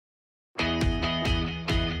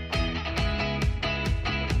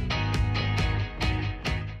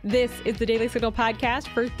This is the Daily Signal podcast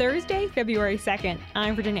for Thursday, February 2nd.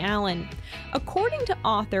 I'm Virginia Allen. According to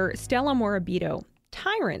author Stella Morabito,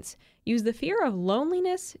 tyrants use the fear of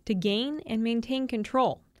loneliness to gain and maintain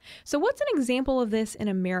control. So what's an example of this in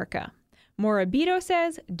America? Morabito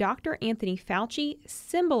says Dr. Anthony Fauci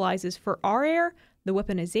symbolizes for our era the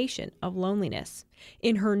weaponization of loneliness.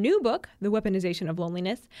 In her new book, The Weaponization of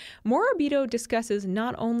Loneliness, Morabito discusses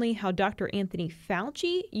not only how Dr. Anthony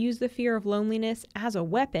Fauci used the fear of loneliness as a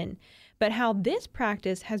weapon, but how this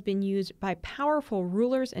practice has been used by powerful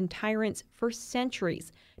rulers and tyrants for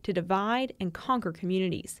centuries to divide and conquer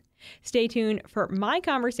communities. Stay tuned for my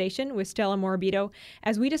conversation with Stella Morabito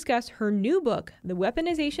as we discuss her new book, The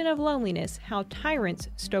Weaponization of Loneliness, How Tyrants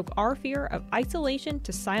Stoke Our Fear of Isolation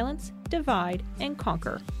to Silence, Divide, and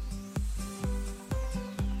Conquer.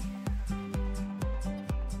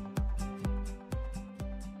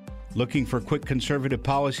 Looking for quick conservative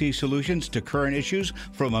policy solutions to current issues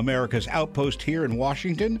from America's outpost here in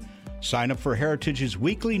Washington? Sign up for Heritage's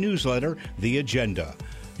weekly newsletter, The Agenda.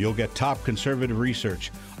 You'll get top conservative research,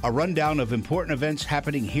 a rundown of important events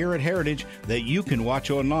happening here at Heritage that you can watch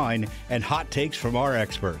online, and hot takes from our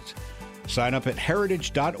experts. Sign up at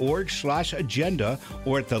heritage.org/agenda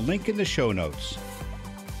or at the link in the show notes.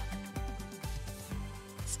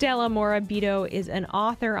 Stella Morabito is an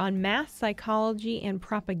author on mass psychology and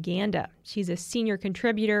propaganda. She's a senior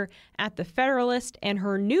contributor at The Federalist, and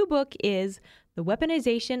her new book is The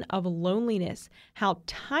Weaponization of Loneliness, How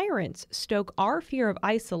Tyrants Stoke Our Fear of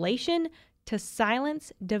Isolation to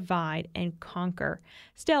Silence, Divide, and Conquer.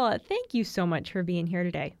 Stella, thank you so much for being here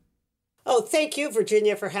today. Oh, thank you,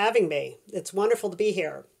 Virginia, for having me. It's wonderful to be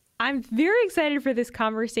here. I'm very excited for this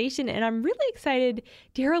conversation, and I'm really excited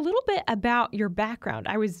to hear a little bit about your background.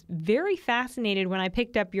 I was very fascinated when I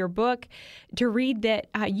picked up your book to read that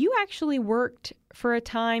you actually worked for a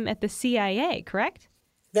time at the CIA, correct?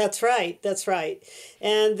 That's right. That's right.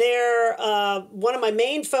 And there, one of my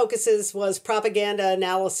main focuses was propaganda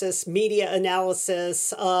analysis, media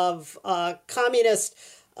analysis of communist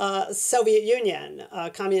Soviet Union,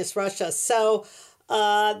 communist Russia. So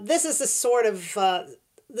this is the sort of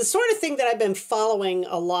thing that I've been following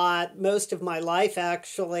a lot most of my life,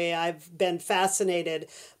 actually. I've been fascinated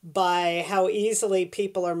by how easily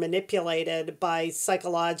people are manipulated by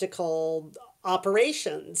psychological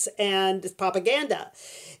operations and propaganda.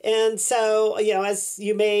 And so, as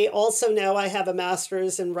you may also know, I have a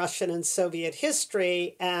master's in Russian and Soviet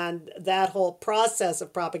history, and that whole process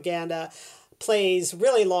of propaganda plays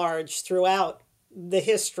really large throughout the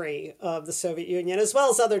history of the Soviet Union, as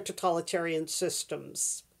well as other totalitarian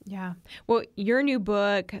systems. Yeah. Well, your new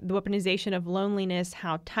book, The Weaponization of Loneliness,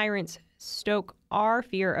 How Tyrants Stoke Our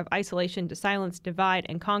Fear of Isolation to Silence, Divide,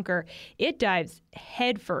 and Conquer, it dives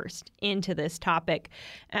headfirst into this topic.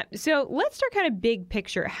 So let's start kind of big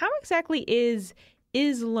picture. How exactly is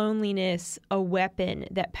loneliness a weapon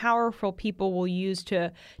that powerful people will use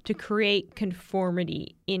to create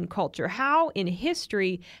conformity in culture? How in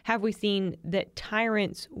history have we seen that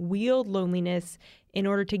tyrants wield loneliness in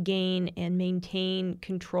order to gain and maintain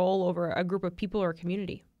control over a group of people or a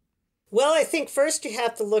community? Well, I think first you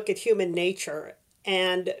have to look at human nature.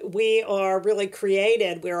 And we are really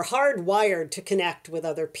created, we're hardwired to connect with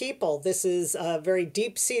other people. This is a very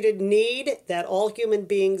deep-seated need that all human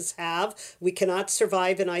beings have. We cannot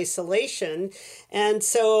survive in isolation. And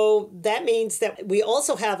so that means that we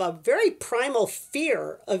also have a very primal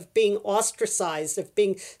fear of being ostracized, of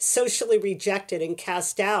being socially rejected and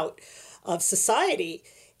cast out of society.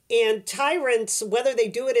 And tyrants, whether they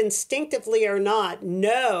do it instinctively or not,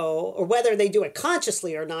 know, or whether they do it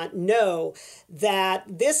consciously or not, know that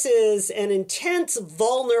this is an intense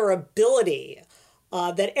vulnerability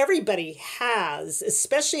that everybody has,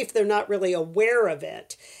 especially if they're not really aware of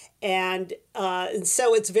it. And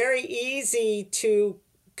so it's very easy to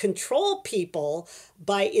control people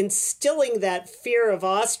by instilling that fear of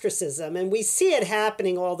ostracism. And we see it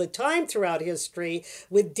happening all the time throughout history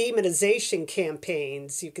with demonization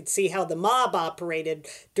campaigns. You could see how the mob operated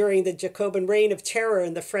during the Jacobin reign of terror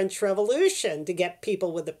in the French Revolution to get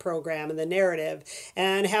people with the program and the narrative,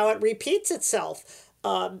 and how it repeats itself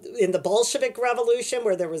in the Bolshevik Revolution,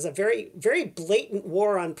 where there was a very, very blatant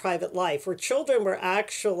war on private life, where children were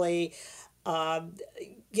actually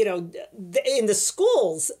in the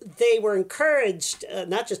schools, they were encouraged,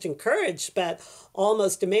 not just encouraged, but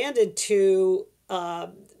almost demanded to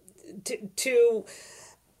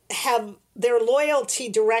have their loyalty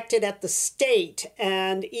directed at the state,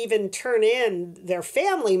 and even turn in their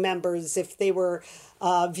family members if they were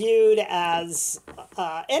viewed as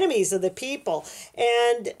enemies of the people.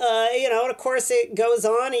 And, and of course it goes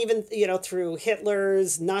on even, through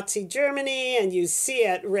Hitler's Nazi Germany, and you see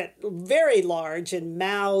it writ very large in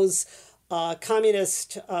Mao's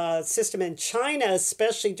communist system in China,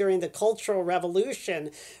 especially during the Cultural Revolution,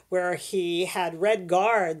 where he had Red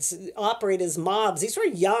Guards operate as mobs. These were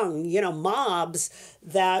young, mobs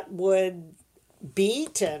that would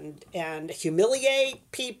beat and humiliate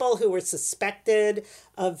people who were suspected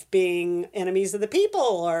of being enemies of the people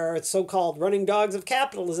or so-called running dogs of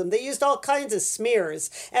capitalism. They used all kinds of smears.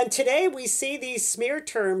 And today we see these smear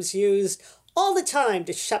terms used all the time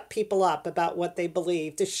to shut people up about what they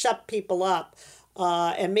believe, to shut people up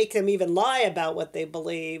and make them even lie about what they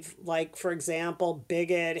believe. Like, for example,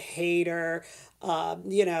 bigot, hater,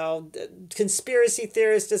 conspiracy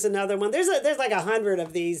theorist is another one. There's like 100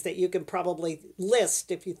 of these that you can probably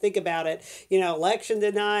list if you think about it. Election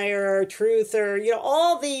denier, truther,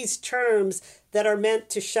 all these terms that are meant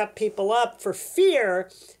to shut people up for fear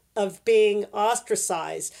of being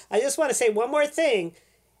ostracized. I just want to say one more thing.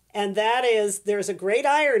 And that is, there's a great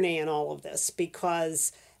irony in all of this,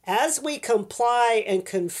 because as we comply and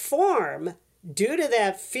conform due to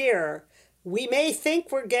that fear, we may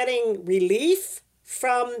think we're getting relief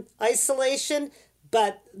from isolation,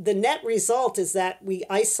 but the net result is that we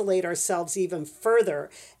isolate ourselves even further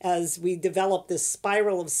as we develop this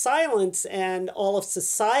spiral of silence, and all of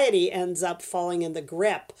society ends up falling in the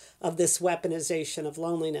grip of this weaponization of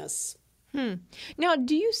loneliness. Now,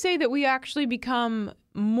 do you say that we actually become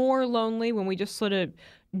more lonely when we just sort of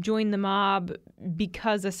join the mob,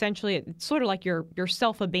 because essentially it's sort of like you're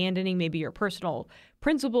self-abandoning maybe your personal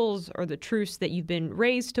principles or the truths that you've been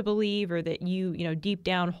raised to believe or that you deep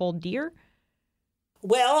down hold dear?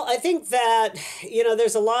 Well, I think that,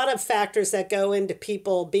 there's a lot of factors that go into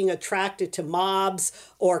people being attracted to mobs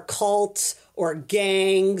or cults or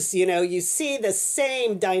gangs. You see the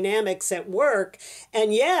same dynamics at work.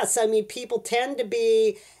 And yes, people tend to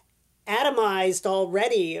be atomized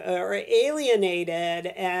already or alienated,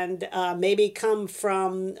 and maybe come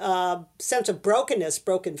from a sense of brokenness,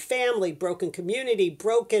 broken family, broken community,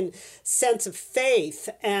 broken sense of faith.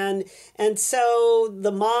 And so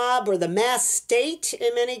the mob or the mass state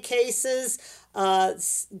in many cases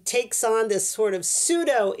takes on this sort of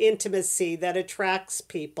pseudo intimacy that attracts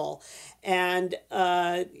people. And,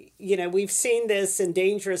 we've seen this in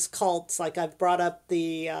dangerous cults. Like I've brought up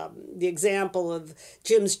the example of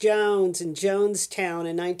Jim Jones in Jonestown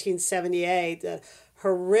in 1978, the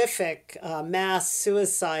horrific mass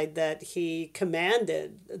suicide that he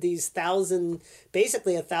commanded, these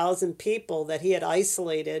basically 1,000 people that he had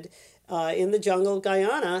isolated in the jungle of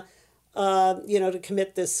Guyana, to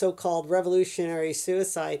commit this so-called revolutionary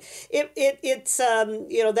suicide. It's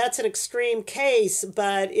that's an extreme case,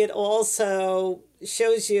 but it also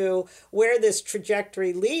shows you where this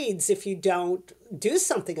trajectory leads if you don't do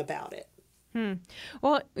something about it.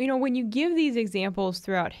 Well, when you give these examples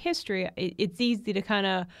throughout history, it's easy to kind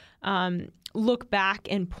of look back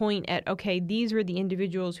and point at, okay, these were the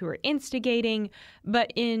individuals who were instigating.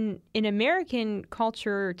 But in American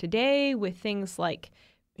culture today, with things like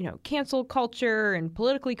cancel culture and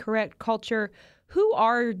politically correct culture, who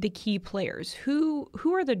are the key players? Who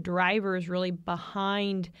are the drivers really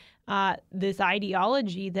behind this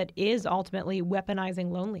ideology that is ultimately weaponizing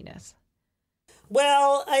loneliness?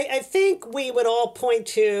 Well, I think we would all point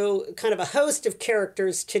to kind of a host of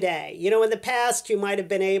characters today. In the past, you might have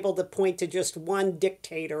been able to point to just one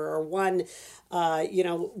dictator or one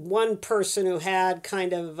person who had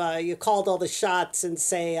kind of, you called all the shots and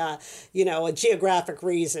say, a geographic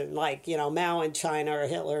reason, like, Mao in China or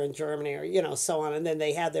Hitler in Germany or, so on. And then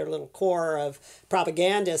they had their little core of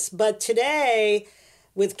propagandists. But today,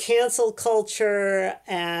 with cancel culture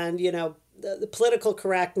and, the political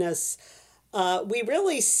correctness, we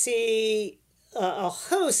really see a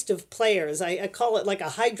host of players. I call it like a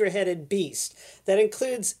hydra-headed beast that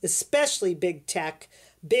includes especially big tech,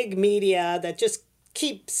 big media that just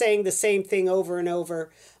keep saying the same thing over and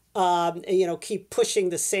over, keep pushing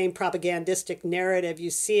the same propagandistic narrative. You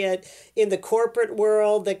see it in the corporate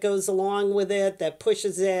world that goes along with it, that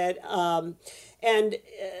pushes it. And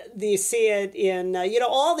you see it in,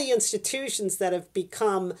 all the institutions that have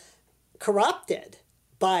become corrupted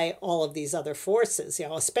by all of these other forces,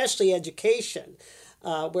 especially education,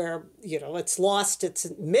 where, it's lost its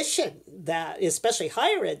mission, that especially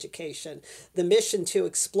higher education, the mission to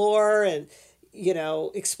explore and,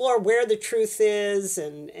 explore where the truth is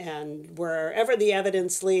and wherever the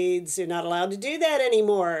evidence leads. You're not allowed to do that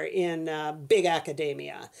anymore in big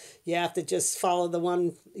academia. You have to just follow the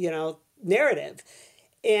one, narrative.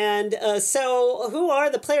 And so who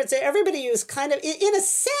are the players? Everybody is kind of, in a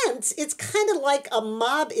sense, it's kind of like a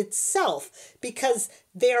mob itself, because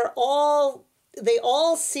they all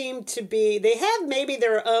seem to be, they have maybe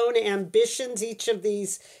their own ambitions, each of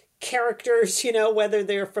these characters, whether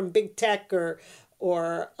they're from big tech or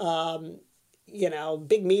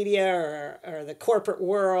big media or the corporate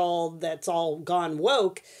world that's all gone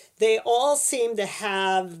woke. They all seem to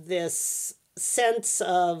have this sense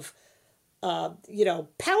of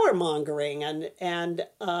power mongering, and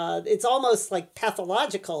it's almost like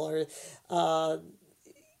pathological or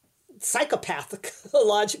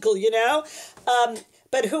psychopathological,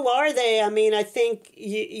 but who are they? I mean, I think,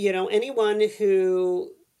 anyone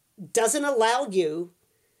who doesn't allow you,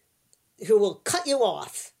 who will cut you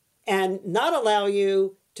off and not allow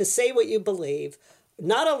you to say what you believe,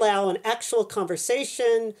 not allow an actual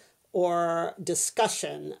conversation or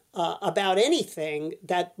discussion about anything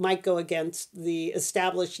that might go against the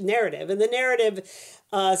established narrative. And the narrative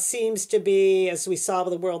seems to be, as we saw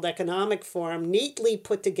with the World Economic Forum, neatly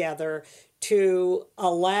put together to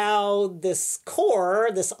allow this core,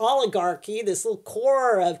 this oligarchy, this little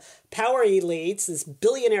core of power elites, this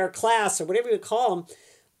billionaire class, or whatever you call them,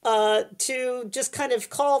 to just kind of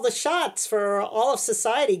call the shots for all of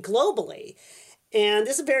society globally. And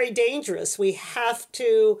this is very dangerous. We have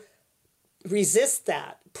to resist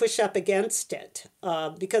that, push up against it,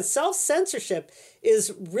 because self-censorship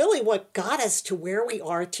is really what got us to where we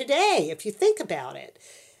are today, if you think about it.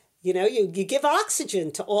 You give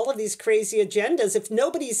oxygen to all of these crazy agendas if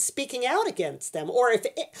nobody's speaking out against them, or if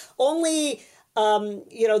only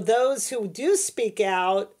those who do speak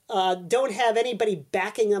out don't have anybody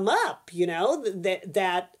backing them up,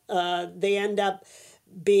 that they end up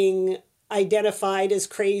being identified as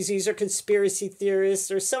crazies or conspiracy theorists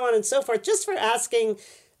or so on and so forth, just for asking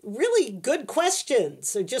really good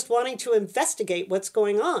questions or just wanting to investigate what's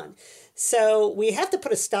going on. So we have to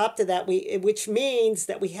put a stop to that, which means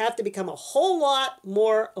that we have to become a whole lot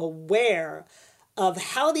more aware of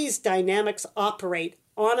how these dynamics operate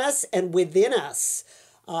on us and within us,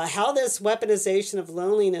 how this weaponization of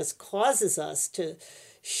loneliness causes us to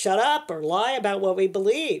shut up or lie about what we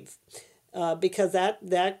believe. Because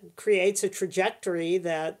that creates a trajectory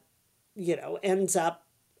that, ends up,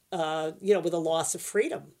 with a loss of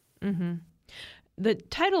freedom. Mm-hmm. The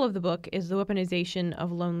title of the book is The Weaponization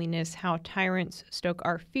of Loneliness, How Tyrants Stoke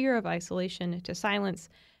Our Fear of Isolation to Silence,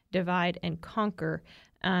 Divide, and Conquer.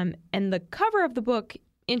 And the cover of the book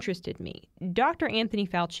interested me. Dr. Anthony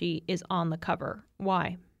Fauci is on the cover.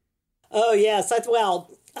 Why? Oh, yes.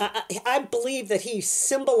 I believe that he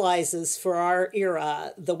symbolizes for our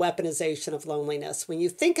era the weaponization of loneliness. When you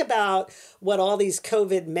think about what all these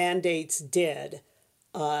COVID mandates did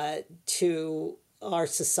to our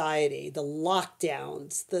society, the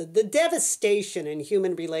lockdowns, the devastation in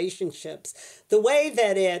human relationships, the way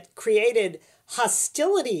that it created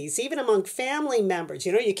hostilities, even among family members.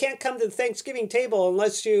 You can't come to the Thanksgiving table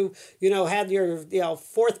unless you had your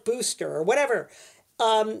fourth booster or whatever.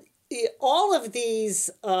 All of these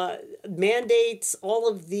mandates, all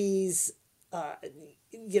of these,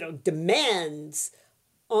 demands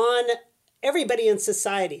on everybody in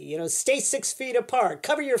society, stay 6 feet apart,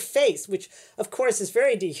 cover your face, which of course is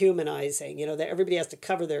very dehumanizing, that everybody has to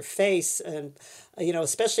cover their face, and,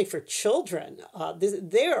 especially for children,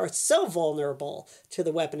 they are so vulnerable to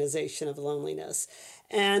the weaponization of loneliness.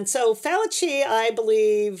 And so Fauci, I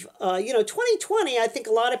believe, 2020, I think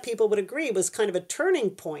a lot of people would agree, was kind of a turning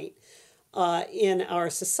point in our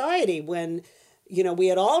society when, we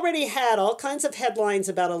had already had all kinds of headlines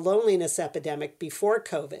about a loneliness epidemic before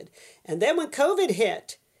COVID. And then when COVID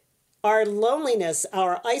hit, our loneliness,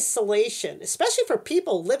 our isolation, especially for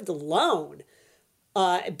people who lived alone,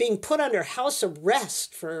 being put under house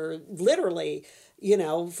arrest for literally,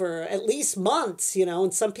 for at least months,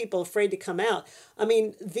 and some people afraid to come out. I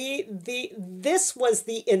mean, this was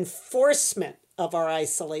the enforcement of our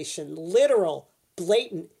isolation, literal,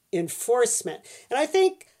 blatant enforcement. And I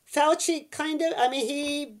think Fauci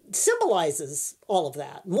he symbolizes all of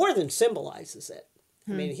that, more than symbolizes it.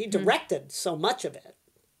 I mean, he directed so much of it.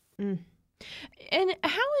 Mm. And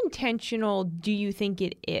how intentional do you think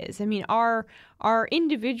it is? I mean, are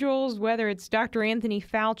individuals, whether it's Dr. Anthony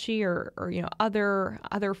Fauci or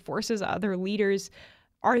other forces, other leaders,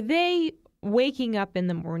 are they waking up in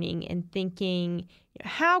the morning and thinking,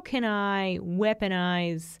 how can I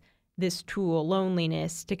weaponize this tool,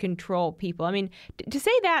 loneliness, to control people? I mean, to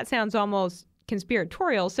say that sounds almost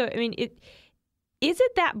conspiratorial. So, I mean, is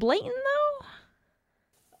it that blatant, though?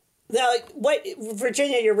 Now,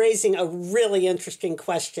 Virginia, you're raising a really interesting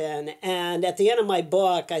question. And at the end of my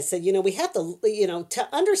book, I said, we have to, to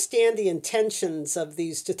understand the intentions of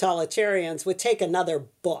these totalitarians would take another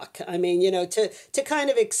book. I mean, to kind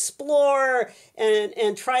of explore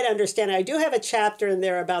and try to understand. I do have a chapter in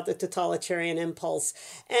there about the totalitarian impulse.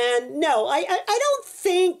 And no, I don't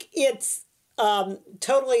think it's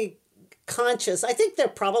totally conscious. I think there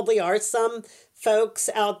probably are some folks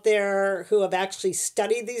out there who have actually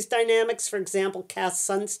studied these dynamics. For example, Cass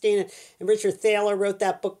Sunstein and Richard Thaler wrote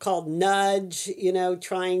that book called Nudge,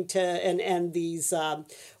 trying to, and these,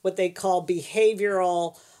 what they call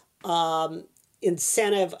behavioral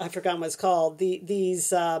incentive, I forgot what it's called, these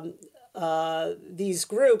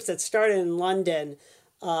groups that started in London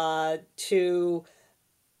to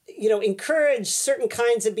encourage certain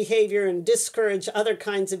kinds of behavior and discourage other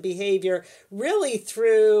kinds of behavior, really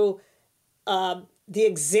through the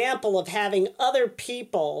example of having other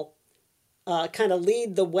people kind of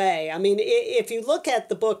lead the way. I mean, if you look at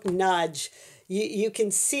the book Nudge, you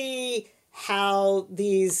can see how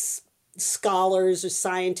these scholars or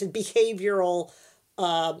scientists, behavioral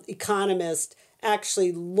economists,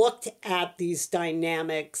 actually looked at these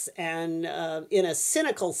dynamics and, in a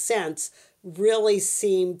cynical sense, really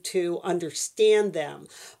seemed to understand them.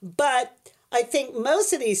 But I think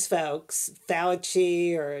most of these folks,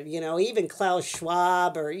 Fauci or, even Klaus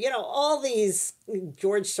Schwab or, all these,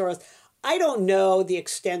 George Soros, I don't know the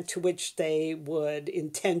extent to which they would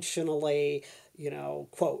intentionally,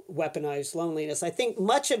 quote, weaponize loneliness. I think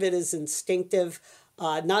much of it is instinctive,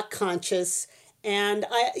 not conscious. And,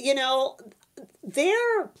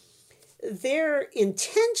 their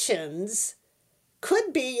intentions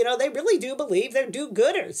could be, they really do believe they're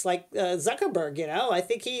do-gooders, like Zuckerberg, I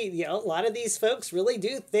think he, a lot of these folks really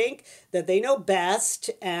do think that they know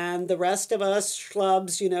best, and the rest of us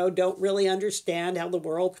schlubs, don't really understand how the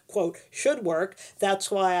world, quote, should work.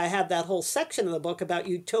 That's why I have that whole section of the book about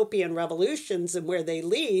utopian revolutions and where they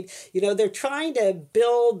lead. They're trying to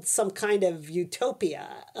build some kind of utopia,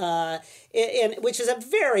 and which is a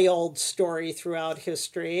very old story throughout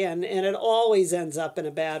history, and it always ends up in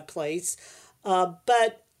a bad place. The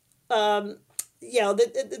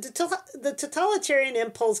totalitarian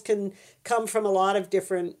impulse can come from a lot of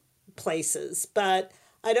different places, but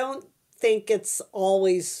I don't think it's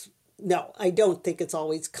always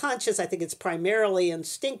conscious. I think it's primarily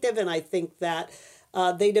instinctive, and I think that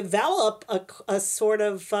they develop a sort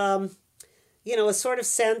of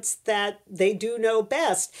sense that they do know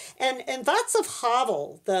best. And Václav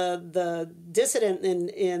Havel, the dissident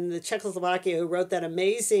in the Czechoslovakia who wrote that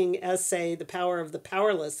amazing essay, The Power of the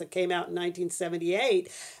Powerless, that came out in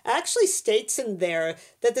 1978, actually states in there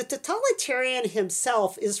that the totalitarian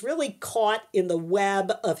himself is really caught in the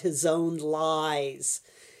web of his own lies.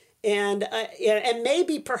 And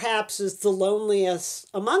maybe perhaps is the loneliest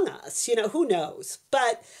among us, who knows?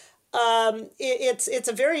 But it's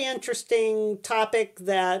a very interesting topic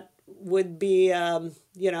that would be, a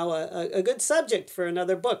good subject for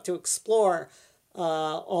another book to explore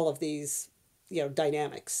all of these,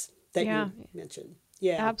 dynamics that you mentioned.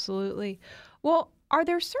 Yeah, absolutely. Well, are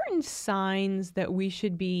there certain signs that we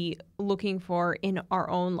should be looking for in our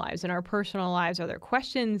own lives, in our personal lives? Are there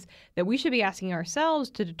questions that we should be asking ourselves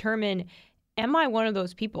to determine, am I one of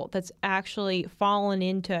those people that's actually fallen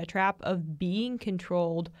into a trap of being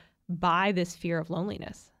controlled by this fear of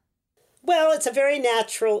loneliness? Well, it's a very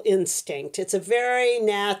natural instinct. It's a very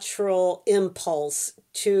natural impulse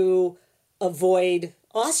to avoid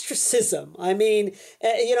ostracism. I mean,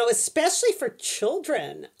 especially for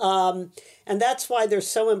children. And that's why they're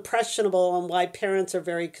so impressionable and why parents are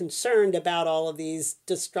very concerned about all of these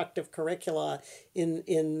destructive curricula in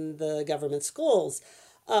the government schools.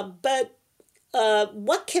 But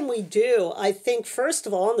what can we do? I think, first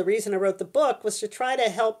of all, and the reason I wrote the book was to try to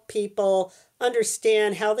help people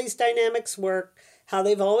understand how these dynamics work, how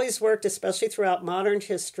they've always worked, especially throughout modern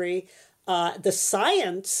history, the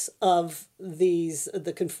science of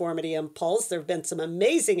the conformity impulse. There have been some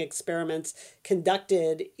amazing experiments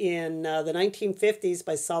conducted in the 1950s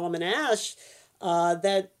by Solomon Asch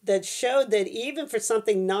that showed that even for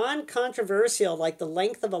something non-controversial like the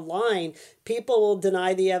length of a line, people will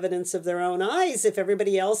deny the evidence of their own eyes if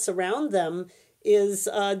everybody else around them is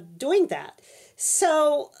doing that.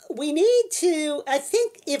 So we need to, I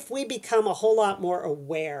think if we become a whole lot more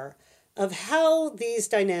aware of how these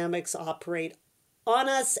dynamics operate on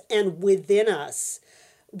us and within us,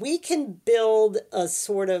 we can build a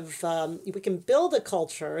sort of, we can build a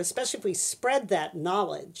culture, especially if we spread that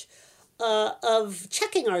knowledge, of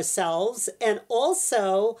checking ourselves and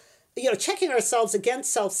also, checking ourselves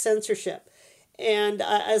against self-censorship. And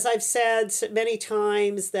as I've said many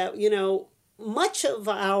times that, much of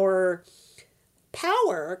our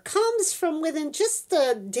power comes from within just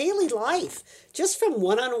the daily life, just from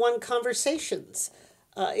one-on-one conversations.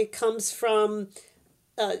 It comes from,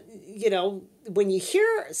 when you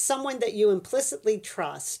hear someone that you implicitly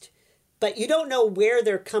trust, but you don't know where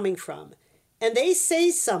they're coming from, and they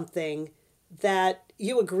say something that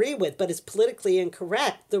you agree with, but is politically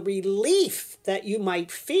incorrect, the relief that you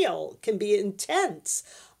might feel can be intense.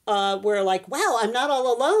 Where like, wow, I'm not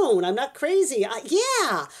all alone. I'm not crazy. I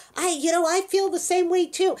feel the same way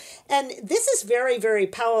too. And this is very, very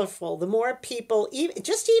powerful. The more people,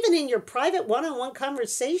 even in your private one-on-one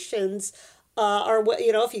conversations,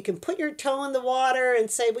 if you can put your toe in the water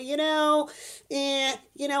and say, well,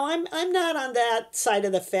 I'm not on that side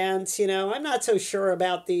of the fence. I'm not so sure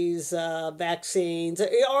about these vaccines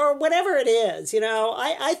or whatever it is.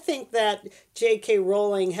 I think that J.K.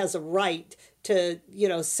 Rowling has a right to,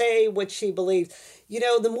 say what she believes.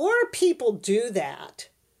 The more people do that,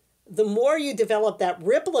 the more you develop that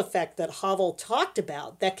ripple effect that Havel talked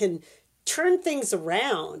about that can turn things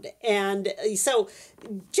around. And so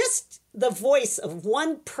just the voice of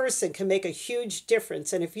one person can make a huge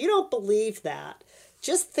difference. And if you don't believe that,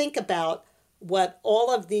 just think about what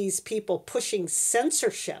all of these people pushing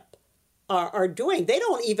censorship are doing. They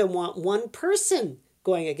don't even want one person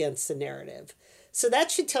going against the narrative. So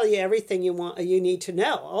that should tell you everything you need to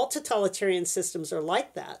know. All totalitarian systems are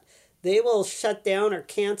like that. They will shut down or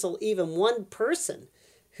cancel even one person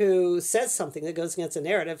who says something that goes against a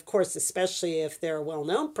narrative, of course, especially if they're a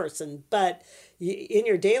well-known person. But in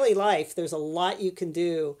your daily life, there's a lot you can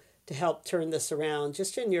do to help turn this around,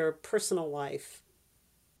 just in your personal life.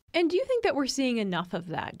 And do you think that we're seeing enough of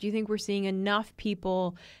that? Do you think we're seeing enough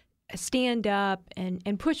people stand up and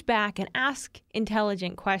push back and ask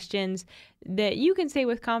intelligent questions that you can say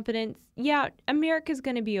with confidence, yeah, America's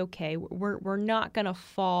going to be okay. We're not going to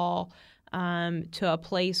fall to a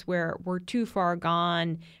place where we're too far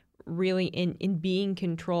gone really in being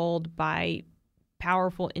controlled by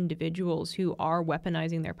powerful individuals who are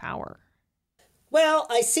weaponizing their power? Well,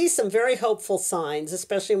 I see some very hopeful signs,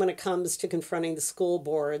 especially when it comes to confronting the school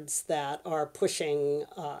boards that are pushing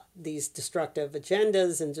these destructive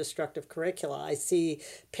agendas and destructive curricula. I see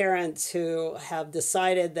parents who have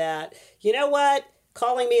decided that, you know what,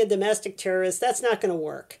 calling me a domestic terrorist, that's not going to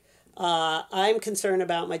work. I'm concerned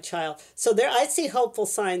about my child. So I see hopeful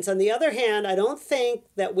signs. On the other hand, I don't think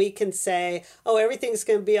that we can say, oh, everything's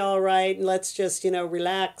going to be all right and let's just,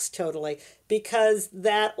 relax totally. Because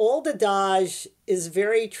that old adage is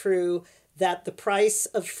very true, that the price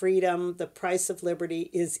of freedom, the price of liberty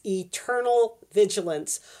is eternal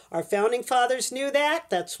vigilance. Our founding fathers knew that.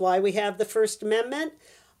 That's why we have the First Amendment.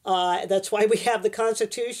 That's why we have the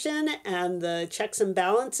Constitution and the checks and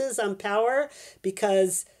balances on power,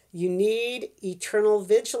 because you need eternal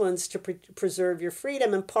vigilance to preserve your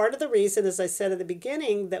freedom. And part of the reason, as I said at the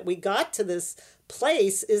beginning, that we got to this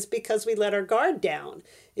place is because we let our guard down,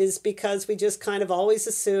 is because we just kind of always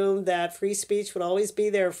assumed that free speech would always be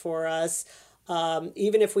there for us,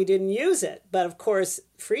 even if we didn't use it. But of course,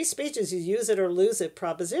 free speech is you use it or lose it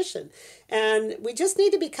proposition. And we just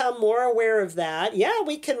need to become more aware of that. Yeah,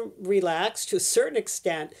 we can relax to a certain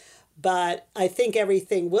extent, but I think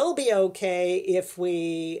everything will be okay if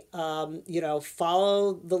we,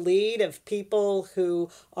 follow the lead of people who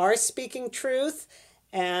are speaking truth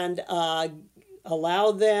and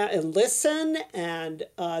allow them and listen and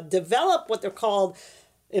develop what they're called,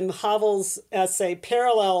 in Havel's essay,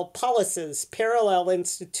 parallel policies, parallel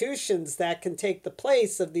institutions that can take the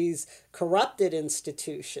place of these corrupted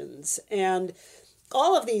institutions. And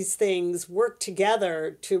all of these things work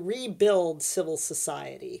together to rebuild civil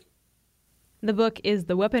society. The book is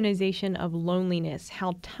The Weaponization of Loneliness: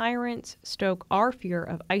 How Tyrants Stoke Our Fear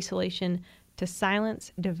of Isolation to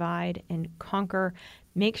Silence, Divide, and Conquer.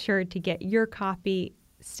 Make sure to get your copy.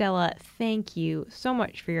 Stella, thank you so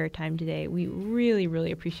much for your time today. We really,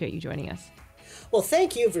 really appreciate you joining us. Well,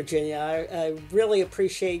 thank you, Virginia. I really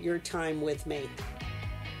appreciate your time with me.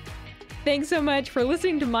 Thanks so much for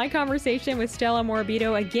listening to my conversation with Stella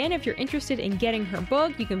Morabito. Again, if you're interested in getting her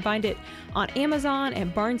book, you can find it on Amazon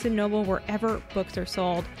and Barnes & Noble, wherever books are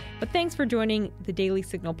sold. But thanks for joining the Daily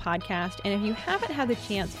Signal podcast. And if you haven't had the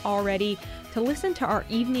chance already to listen to our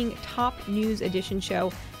evening Top News Edition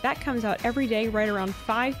show, that comes out every day right around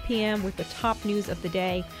 5 p.m. with the top news of the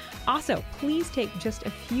day. Also, please take just a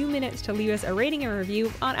few minutes to leave us a rating and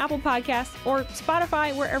review on Apple Podcasts or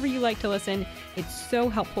Spotify, wherever you like to listen. It's so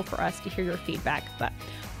helpful for us to hear your feedback. But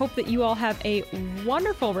hope that you all have a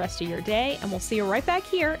wonderful rest of your day, and we'll see you right back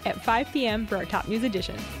here at 5 p.m. for our Top News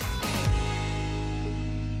Edition.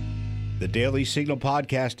 The Daily Signal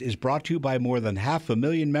podcast is brought to you by more than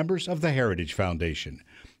 500,000 members of the Heritage Foundation.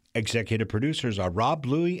 Executive producers are Rob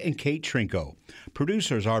Bluey and Kate Trinko.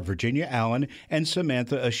 Producers are Virginia Allen and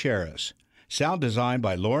Samantha Asheris. Sound design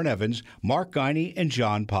by Lauren Evans, Mark Guiney, and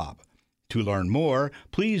John Pop. To learn more,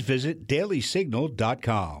 please visit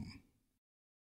dailysignal.com.